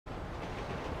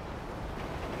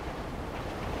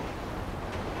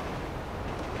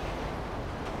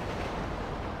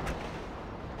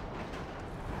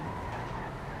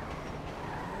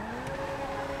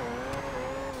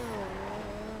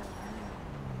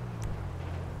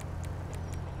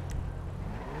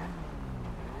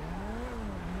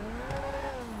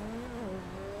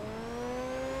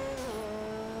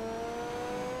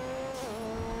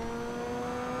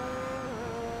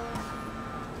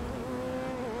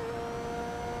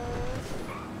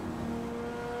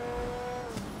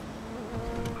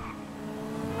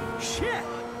shit!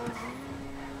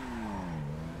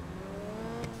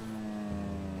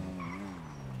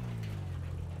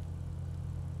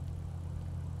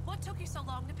 What took you so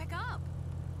long to pick up?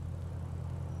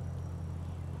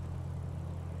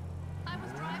 I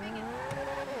was driving and...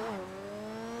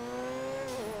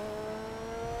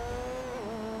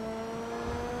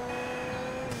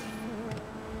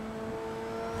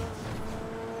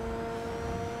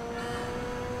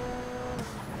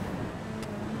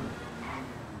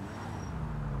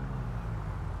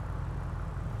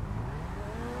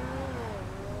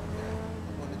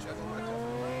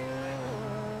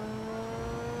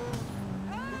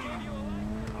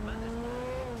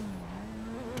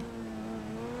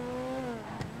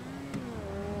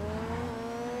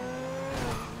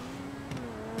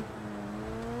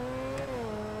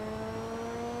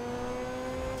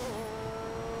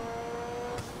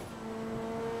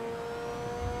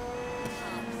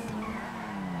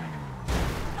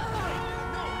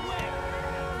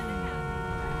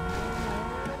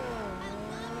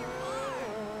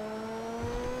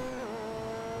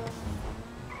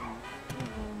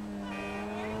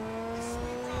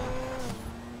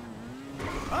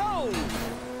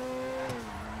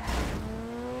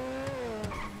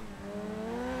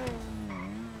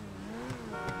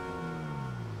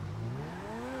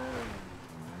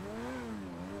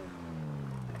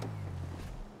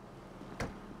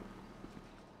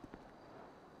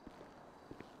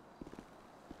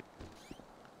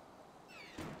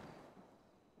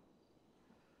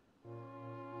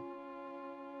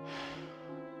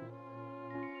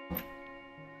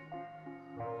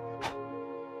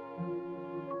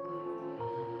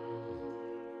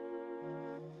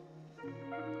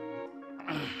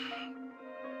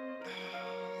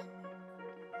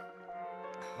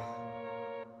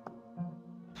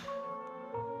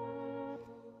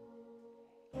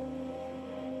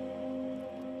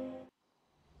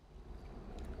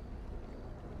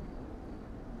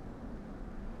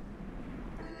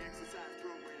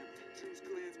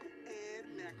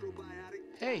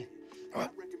 Hey.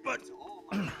 But...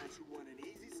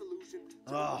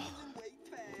 oh.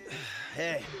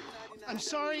 Hey. I'm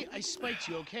sorry I spiked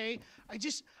you, okay? I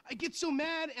get so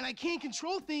mad and I can't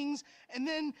control things, and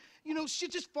then, you know,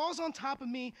 shit just falls on top of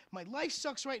me. My life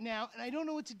sucks right now, and I don't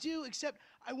know what to do except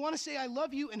I want to say I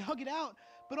love you and hug it out,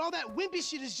 but all that wimpy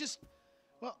shit is just,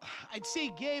 well, I'd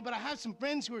say gay, but I have some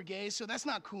friends who are gay, so that's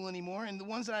not cool anymore, and the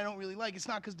ones that I don't really like, it's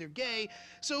not because they're gay,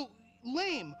 so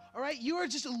lame, all right? You are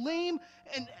just a lame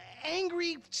and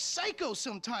angry psycho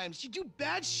sometimes. You do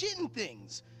bad shit and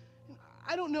things.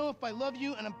 I don't know if I love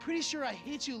you, and I'm pretty sure I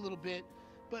hate you a little bit,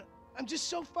 but I'm just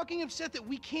so fucking upset that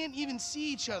we can't even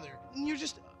see each other. And you're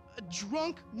just a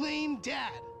drunk, lame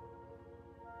dad.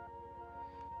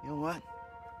 You know what?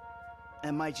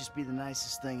 That might just be the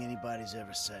nicest thing anybody's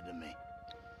ever said to me.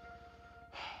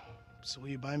 So will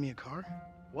you buy me a car?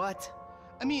 What?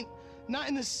 I mean, not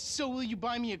in the so will you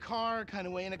buy me a car kind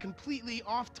of way, in a completely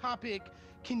off-topic,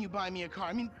 can you buy me a car?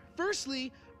 I mean,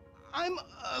 firstly, I'm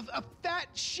a fat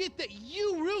shit that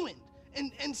you ruined.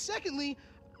 And secondly,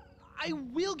 I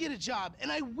will get a job,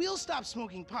 and I will stop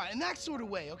smoking pot, in that sort of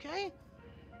way, okay?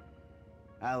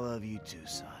 I love you too,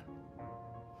 son.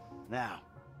 Now,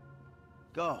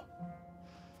 go.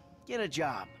 Get a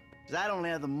job, because I don't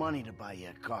have the money to buy you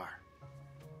a car.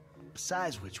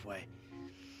 Besides which way,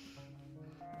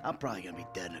 I'm probably gonna be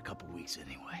dead in a couple weeks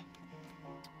anyway.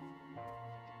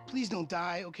 Please don't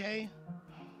die, okay?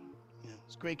 Yeah,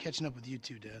 it's great catching up with you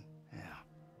too, Dad. Yeah.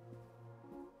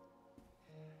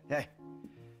 Hey,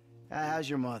 how's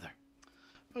your mother?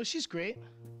 Oh, she's great.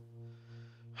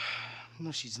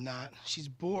 No, she's not. She's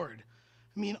bored.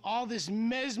 I mean, all this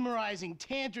mesmerizing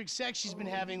tantric sex she's been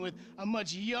having with a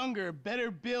much younger, better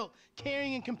built,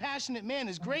 caring and compassionate man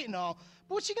is great and all,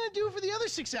 but what's she gonna do for the other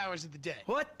 6 hours of the day?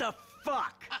 What the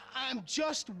fuck? I'm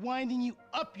just winding you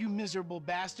up, you miserable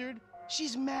bastard.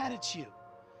 She's mad at you.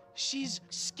 She's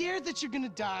scared that you're gonna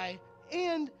die,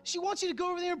 and she wants you to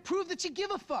go over there and prove that you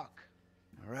give a fuck.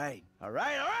 All right.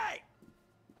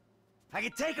 I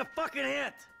can take a fucking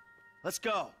hint. Let's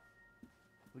go.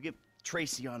 We'll get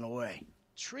Tracy on the way.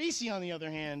 Tracy, on the other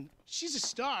hand, she's a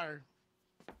star.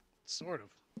 Sort of.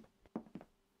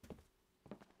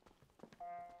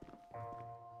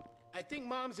 I think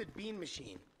Mom's at Bean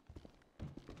Machine.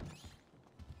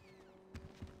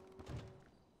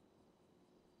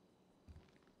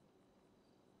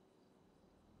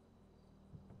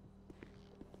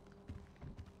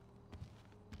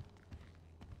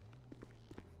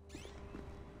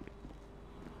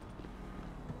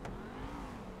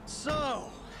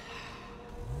 So,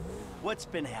 what's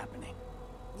been happening?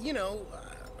 You know,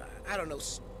 I don't know,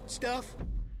 stuff.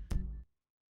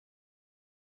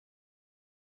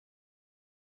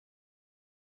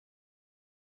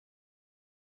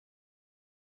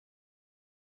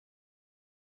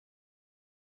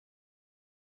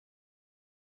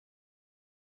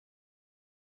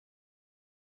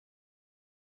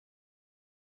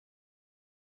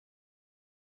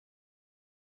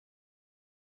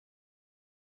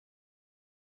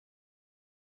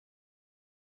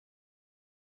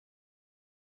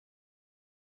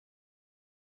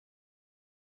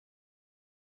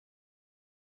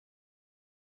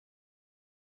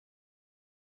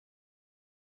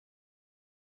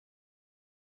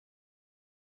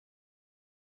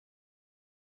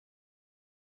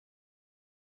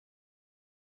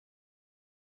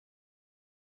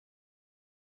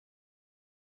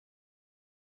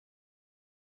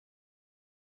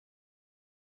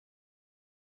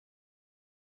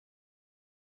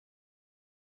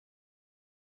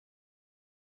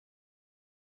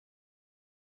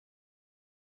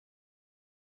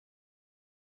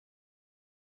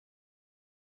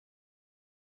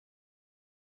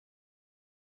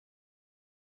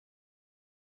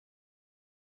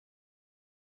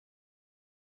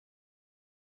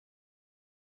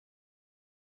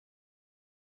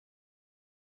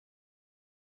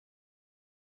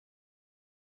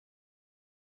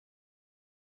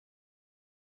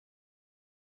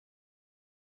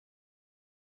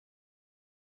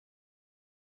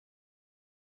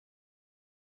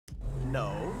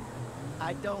 No,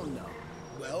 I don't know.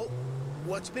 Well,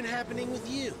 what's been happening with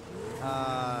you?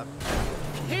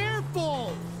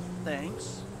 Careful!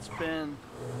 Thanks.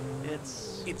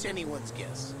 It's It's anyone's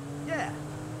guess. Yeah.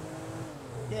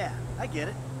 Yeah, I get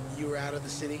it. You were out of the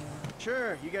city?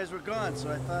 Sure, you guys were gone, so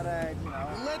I thought I'd.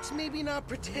 Let's maybe not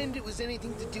pretend it was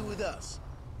anything to do with us.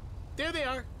 There they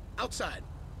are, outside.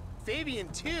 Fabian,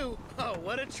 too. Oh,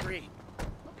 what a treat.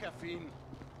 No caffeine.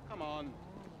 Come on.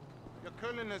 Your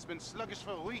colon has been sluggish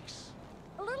for weeks.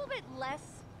 A little bit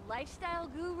less lifestyle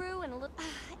guru and a little...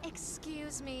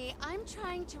 Excuse me, I'm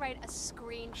trying to write a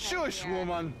screenplay Shush, here.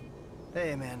 woman.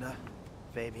 Hey, Amanda.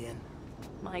 Fabian.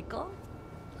 Michael?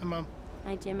 Hi, Mom.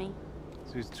 Hi, Jimmy.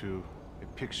 These two, a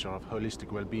picture of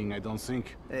holistic well-being, I don't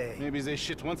think. Hey. Maybe they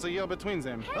shit once a year between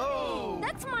them. Oh!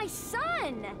 That's my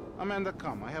son! Amanda,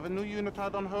 come. I have a new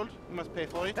unitard on hold. You must pay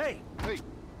for it. Hey, Hey.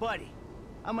 buddy.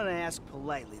 I'm gonna ask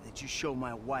politely that you show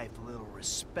my wife a little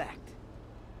respect.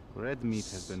 Red meat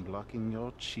has been blocking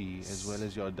your chi as well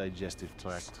as your digestive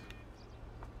tract.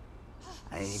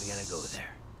 I ain't even gonna go there.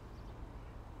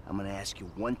 I'm gonna ask you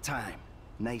one time,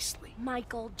 nicely.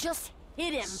 Michael, just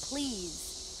hit him,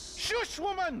 please. Shush,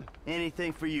 woman!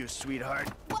 Anything for you, sweetheart.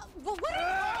 What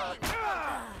are you doing?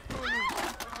 I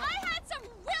had some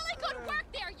really good work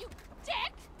there, you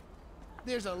dick!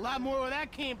 There's a lot more where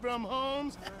that came from,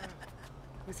 Holmes.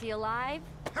 Is he alive?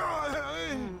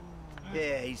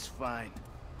 Yeah, he's fine.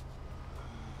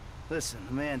 Listen,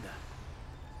 Amanda.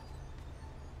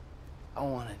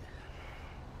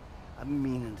 I've been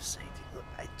meaning to say to you, look,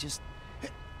 I just...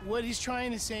 What he's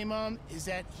trying to say, Mom, is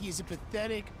that he's a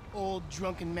pathetic, old,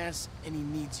 drunken mess, and he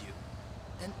needs you.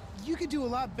 And you could do a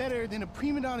lot better than a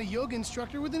prima donna yoga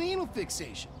instructor with an anal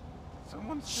fixation.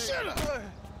 Someone Shut up!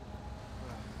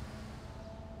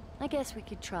 I guess we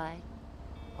could try.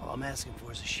 All I'm asking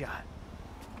for is a shot.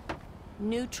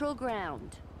 Neutral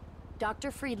ground.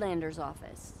 Dr. Friedlander's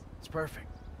office. It's perfect.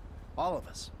 All of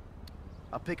us.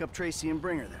 I'll pick up Tracy and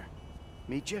bring her there.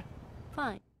 Meet you?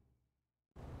 Fine.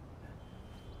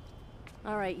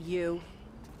 All right, you.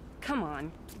 Come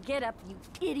on. Get up, you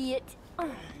idiot.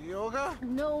 Yoga?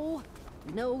 No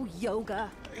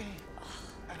yoga.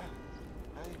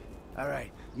 All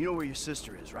right. You know where your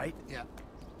sister is, right? Yeah.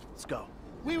 Let's go.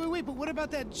 Wait, but what about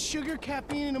that sugar,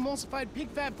 caffeine, and emulsified pig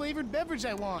fat flavored beverage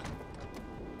I want?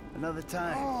 Another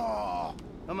time. Oh!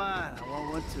 Come on. I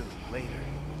want one too. Later.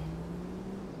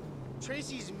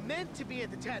 Tracy's meant to be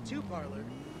at the tattoo parlor.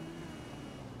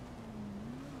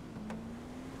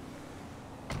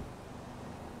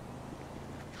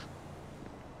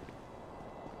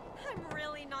 I'm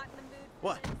really not in the mood for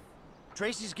What? this.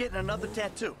 Tracy's getting another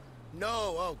tattoo. No,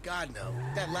 oh God, no.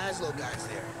 That Laszlo guy's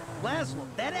there. Laszlo,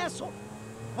 that asshole.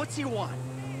 What's he want?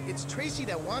 It's Tracy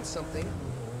that wants something.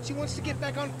 She wants to get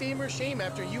back on Fame or Shame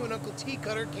after you and Uncle T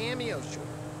cut her cameo short.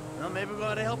 Well, maybe we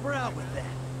ought to help her out with that.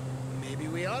 Maybe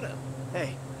we oughta.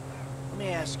 Hey, let me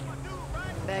ask you.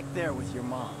 Back there with your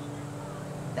mom.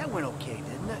 That went okay,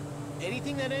 didn't it?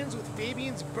 Anything that ends with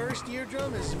Fabian's burst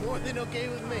eardrum is more than okay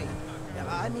with me. Yeah,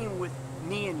 I mean with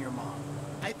me and your mom.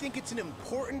 I think it's an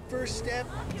important first step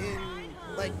in,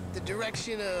 like, the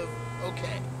direction of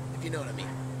okay, if you know what I mean.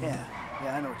 Yeah,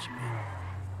 I know what you mean.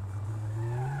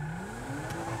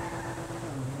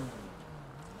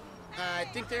 I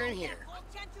think they're in here.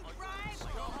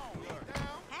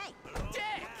 Hey, Dick!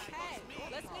 hey,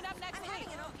 Let's meet up next I'm week.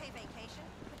 having an okay vacation,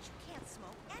 but you can't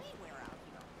smoke anywhere out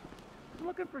here. I'm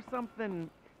looking for something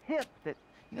hip that,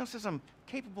 says I'm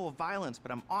capable of violence,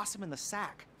 but I'm awesome in the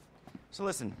sack. So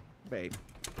listen, babe,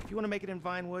 if you want to make it in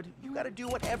Vinewood, you got to do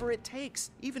whatever it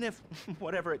takes, even if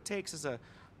whatever it takes is a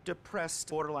depressed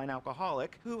borderline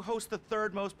alcoholic who hosts the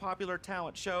third most popular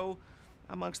talent show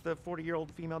amongst the 40-year-old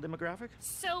female demographic.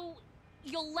 So,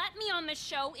 you'll let me on the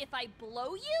show if I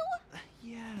blow you?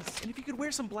 Yes, and if you could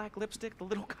wear some black lipstick, the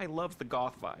little guy loves the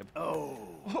goth vibe. Oh,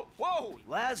 Whoa!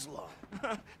 Laszlo.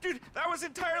 Dude, that was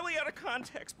entirely out of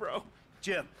context, bro.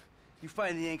 Jim, you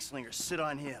find the ink slinger, sit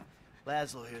on him.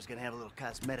 Laszlo here's gonna have a little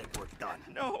cosmetic work done.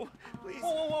 No, please.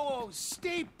 Whoa,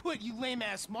 stay put, you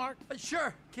lame-ass Mark.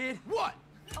 Sure, kid. What?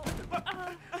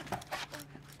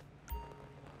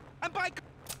 I'm by.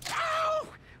 Ow!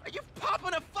 Are you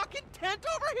popping a fucking tent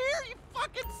over here? You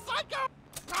fucking psycho!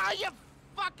 Ah, you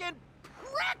fucking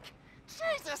prick!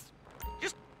 Jesus!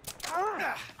 Just.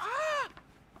 Ow!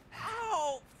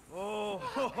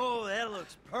 Oh, that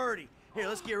looks purty. Here,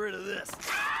 let's get rid of this.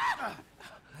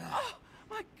 Oh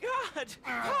my God!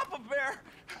 Papa Bear!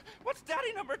 What's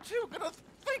Daddy number 2 gonna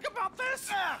think about this?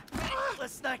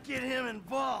 Let's not get him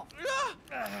involved.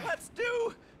 Let's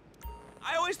do.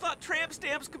 I always thought tramp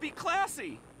stamps could be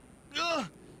classy.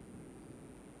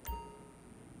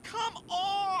 Come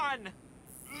on!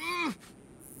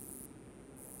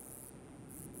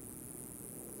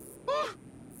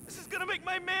 This is gonna make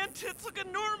my man tits look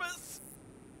enormous.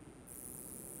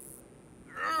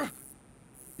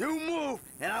 You move,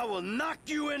 and I will knock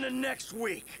you into next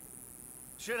week.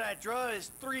 Should I draw his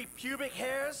 3 pubic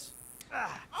hairs?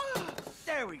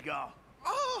 There we go.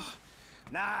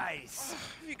 Nice.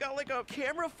 You got like a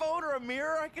camera phone or a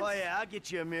mirror I can... Oh yeah, I'll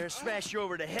get you a mirror, smash you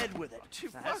over the head with it.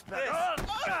 Fuck better.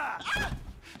 this.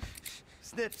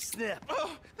 Snip, snip.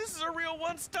 Oh, this is a real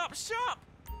one-stop shop.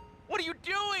 What are you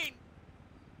doing?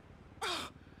 Oh,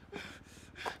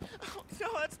 no,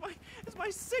 that's my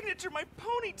signature, my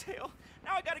ponytail.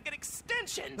 Now I gotta get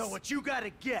extensions. No, what you gotta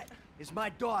get is my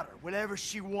daughter, whatever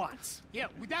she wants. Yeah,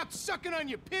 without sucking on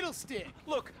your piddle stick.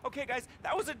 Look, okay, guys,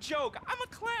 that was a joke. I'm a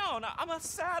clown. I'm a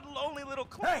sad, lonely little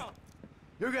clown. Hey,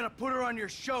 you're gonna put her on your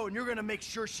show, and you're gonna make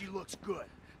sure she looks good.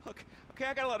 Look, okay,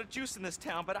 I got a lot of juice in this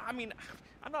town, but I mean,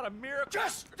 I'm not a miracle.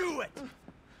 Just do it!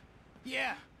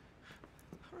 Yeah.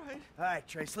 All right. All right,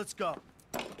 Trace, let's go.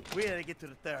 We gotta get to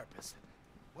the therapist.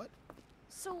 What?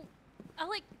 So, I'll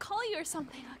like call you or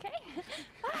something, okay?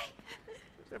 Bye.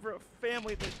 There's ever a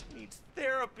family that needs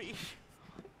therapy.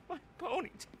 My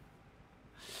ponytail.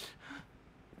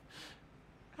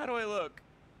 How do I look?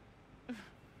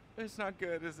 It's not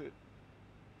good, is it?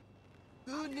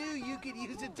 Who knew you could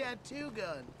use a tattoo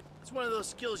gun? It's one of those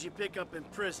skills you pick up in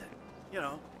prison. You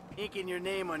know, inking your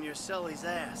name on your cellie's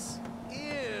ass.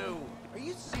 Ew. Are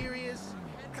you serious?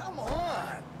 Come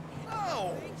on.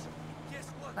 No.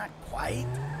 Not quite.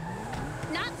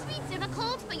 Not to be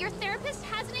difficult, but your therapist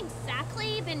hasn't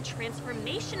exactly been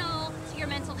transformational to your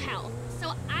mental health.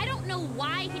 So I don't know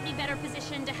why he'd be better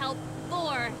positioned to help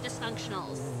 4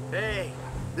 dysfunctionals. Hey,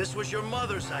 this was your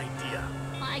mother's idea.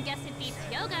 Well, I guess it beats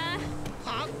yoga.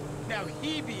 Pop? Now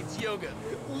he beats yoga.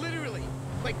 Literally.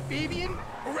 Like Fabian?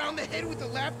 Around the head with the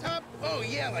laptop? Oh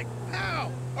yeah, like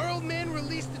pow! Our old man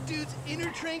released the dude's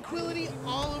inner tranquility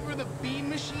all over the bean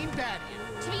machine patio.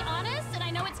 To be honest, and I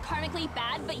know it's karmically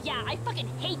bad, but yeah, I fucking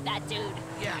hate that dude.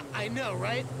 Yeah, I know,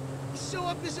 right? He's so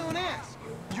up his own ass.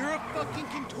 You're a fucking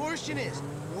contortionist.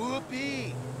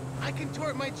 Whoopee. I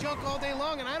contort my junk all day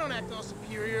long and I don't act all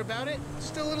superior about it.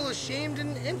 Just a little ashamed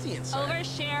and empty inside.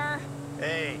 Overshare.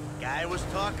 Hey, guy was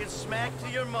talking smack to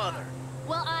your mother.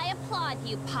 Well, I applaud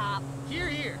you, Pop. Here,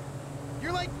 here.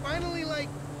 You're like finally like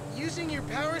using your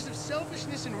powers of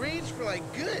selfishness and rage for like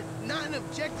good. Not an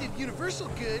objective universal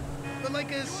good, but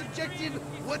like a subjective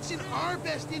what's in our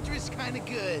best interest kind of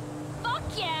good. Fuck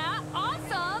yeah!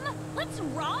 Awesome! Let's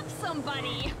rob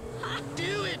somebody!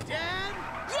 Do it, Dad!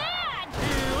 Yeah!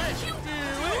 Do it! You Do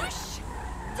it! douche!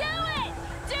 Do it!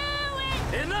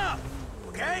 Do it! Enough,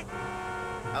 okay?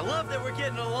 I love that we're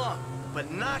getting along,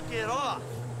 but knock it off.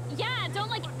 Yeah, don't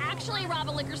like actually rob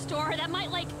a liquor store. That might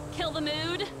like kill the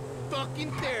mood.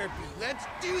 Fucking therapy. Let's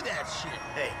do that shit.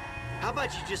 Hey, how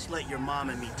about you just let your mom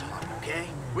and me talk, okay?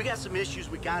 We got some issues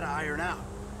we gotta iron out.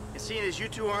 And seeing as you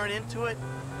two aren't into it,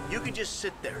 you can just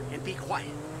sit there and be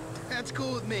quiet. That's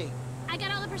cool with me. I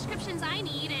got all the prescriptions I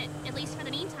need, at least for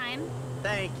the meantime.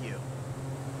 Thank you.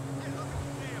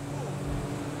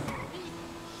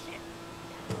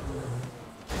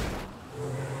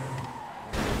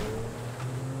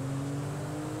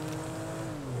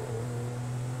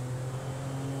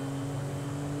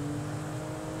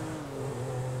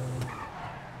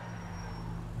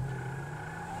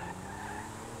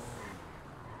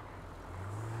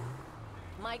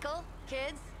 Michael,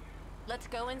 kids, let's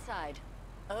go inside.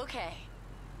 Okay.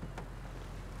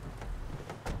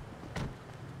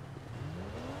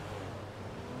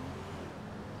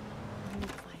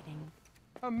 Fighting.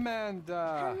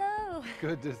 Amanda! Hello!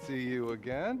 Good to see you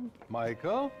again.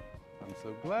 Michael, I'm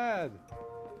so glad.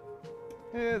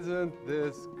 Isn't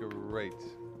this great?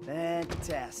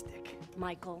 Fantastic.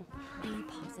 Michael, be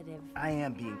positive. I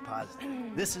am being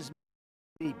positive. This is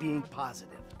me being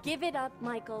positive. Give it up,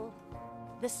 Michael.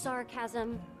 The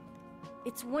sarcasm,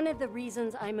 it's one of the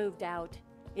reasons I moved out.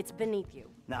 It's beneath you.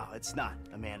 No, it's not,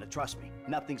 Amanda. Trust me.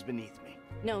 Nothing's beneath me.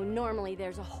 No, normally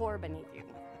there's a whore beneath you.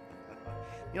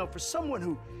 You know, for someone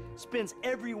who spends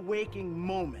every waking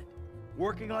moment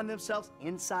working on themselves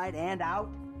inside and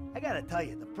out, I gotta tell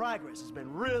you, the progress has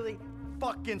been really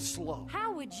fucking slow.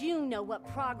 How would you know what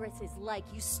progress is like,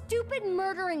 you stupid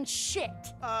murdering shit?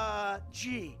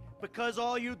 Gee, because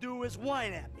all you do is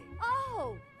whine at me.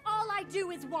 Oh! All I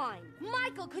do is whine.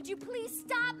 Michael, could you please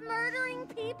stop murdering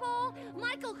people?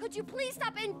 Michael, could you please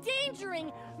stop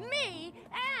endangering me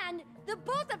and the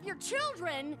both of your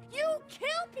children? You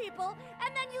kill people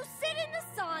and then you sit in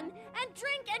the sun and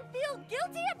drink and feel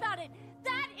guilty about it.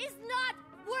 That is not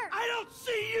work. I don't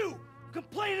see you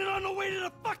complaining on the way to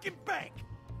the fucking bank.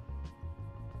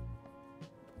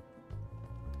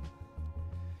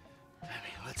 I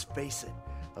mean, let's face it,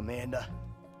 Amanda.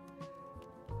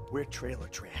 We're trailer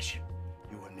trash,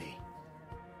 you and me.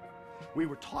 We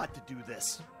were taught to do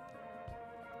this.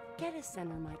 Get a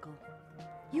center, Michael.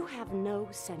 You have no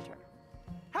center.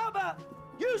 How about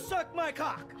you suck my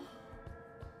cock?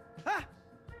 Huh?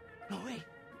 No, wait.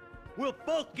 We'll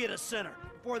both get a center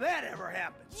before that ever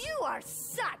happens. You are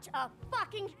such a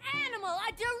fucking animal,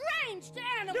 a deranged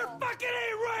animal. You're fucking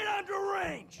right on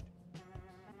deranged.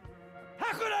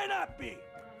 How could I not be?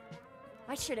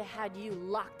 I should have had you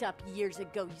locked up years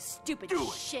ago, you stupid Do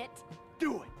it. shit.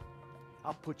 Do it.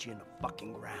 I'll put you in the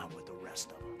fucking ground with the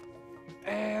rest of them.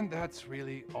 And that's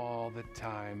really all the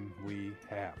time we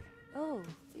have. Oh,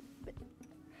 but...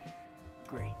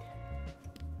 Great.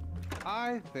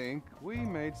 I think we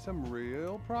made some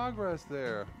real progress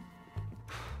there.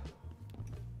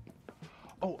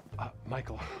 Oh,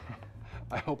 Michael,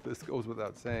 I hope this goes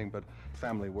without saying, but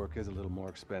family work is a little more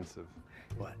expensive.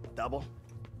 What, double?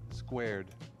 Squared.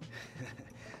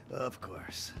 Of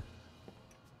course.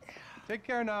 Take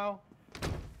care now.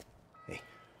 Hey,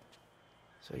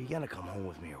 so you gonna come home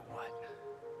with me or what?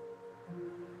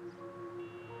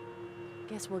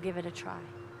 Guess we'll give it a try.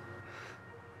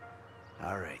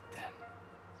 All right, then.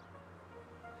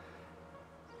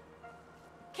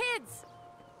 Kids!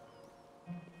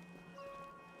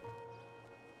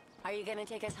 Are you gonna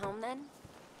take us home then?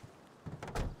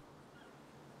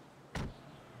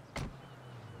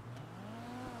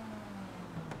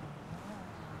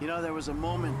 You know, there was a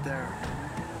moment there.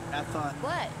 I thought,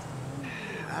 What?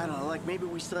 I don't know, like maybe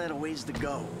we still had a ways to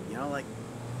go. You know, like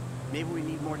maybe we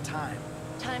need more time.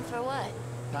 Time for what?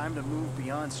 Time to move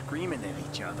beyond screaming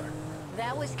at each other.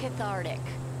 That was cathartic.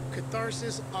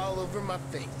 Catharsis all over my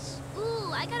face.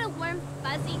 Ooh, I got a warm,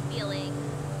 fuzzy feeling.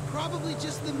 Probably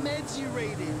just the meds you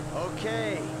rated.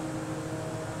 Okay.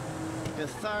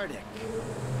 Cathartic.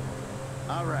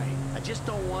 All right. I just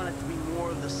don't want it to be more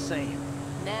of the same.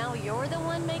 Now you're the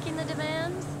one making the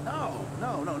demands?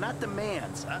 No, not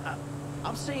demands.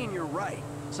 I'm saying you're right.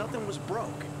 Something was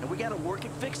broke, and we gotta work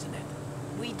at fixing it.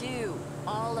 We do.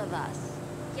 All of us.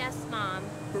 Yes, Mom.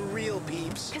 For real,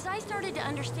 peeps. Because I started to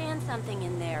understand something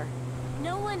in there.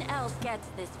 No one else gets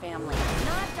this family.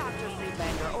 Not Dr.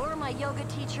 Friedlander, or my yoga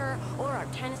teacher, or our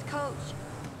tennis coach,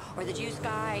 or the juice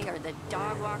guy, or the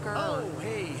dog walker. Oh,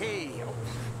 hey.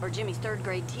 Or Jimmy's third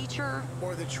grade teacher.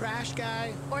 Or the trash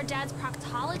guy. Or Dad's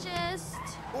proctologist.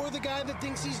 Or the guy that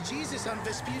thinks he's Jesus on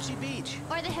Vespucci Beach.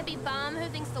 Or the hippie bum who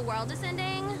thinks the world is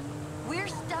ending. We're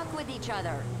stuck with each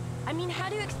other. I mean, how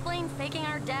do you explain faking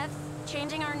our deaths,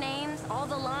 changing our names, all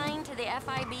the lying to the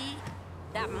FIB?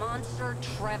 That monster,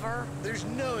 Trevor? There's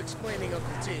no explaining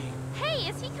Uncle T. Hey,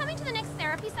 is he coming to the next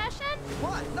therapy session?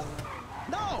 What?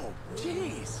 No!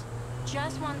 Jeez!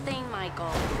 Just one thing,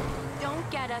 Michael. Don't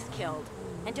get us killed.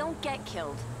 And don't get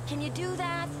killed. Can you do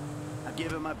that? I'll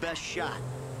give it my best shot.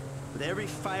 With every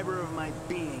fiber of my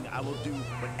being, I will do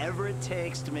whatever it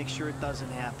takes to make sure it doesn't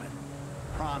happen.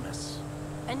 Promise.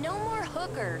 And no more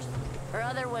hookers or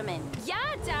other women.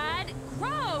 Yeah, Dad.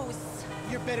 Gross.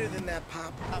 You're better than that,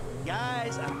 Pop.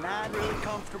 Guys, I'm not really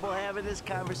comfortable having this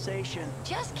conversation.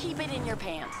 Just keep it in your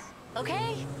pants,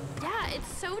 okay? Yeah,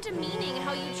 it's so demeaning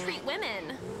how you treat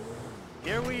women.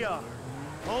 Here we are.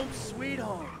 Home sweet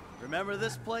home. Remember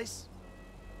this place?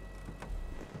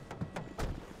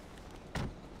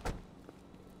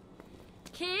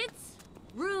 Kids,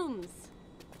 rooms.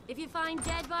 If you find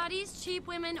dead bodies, cheap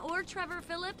women, or Trevor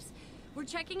Phillips, we're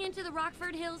checking into the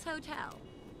Rockford Hills Hotel.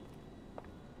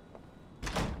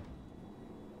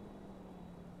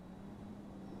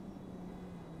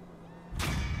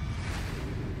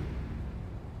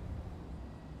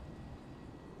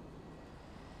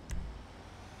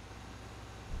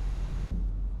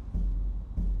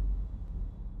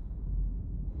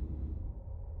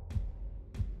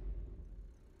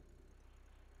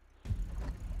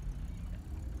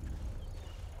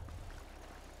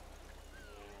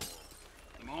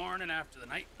 Morning after the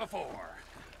night before.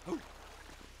 Ooh,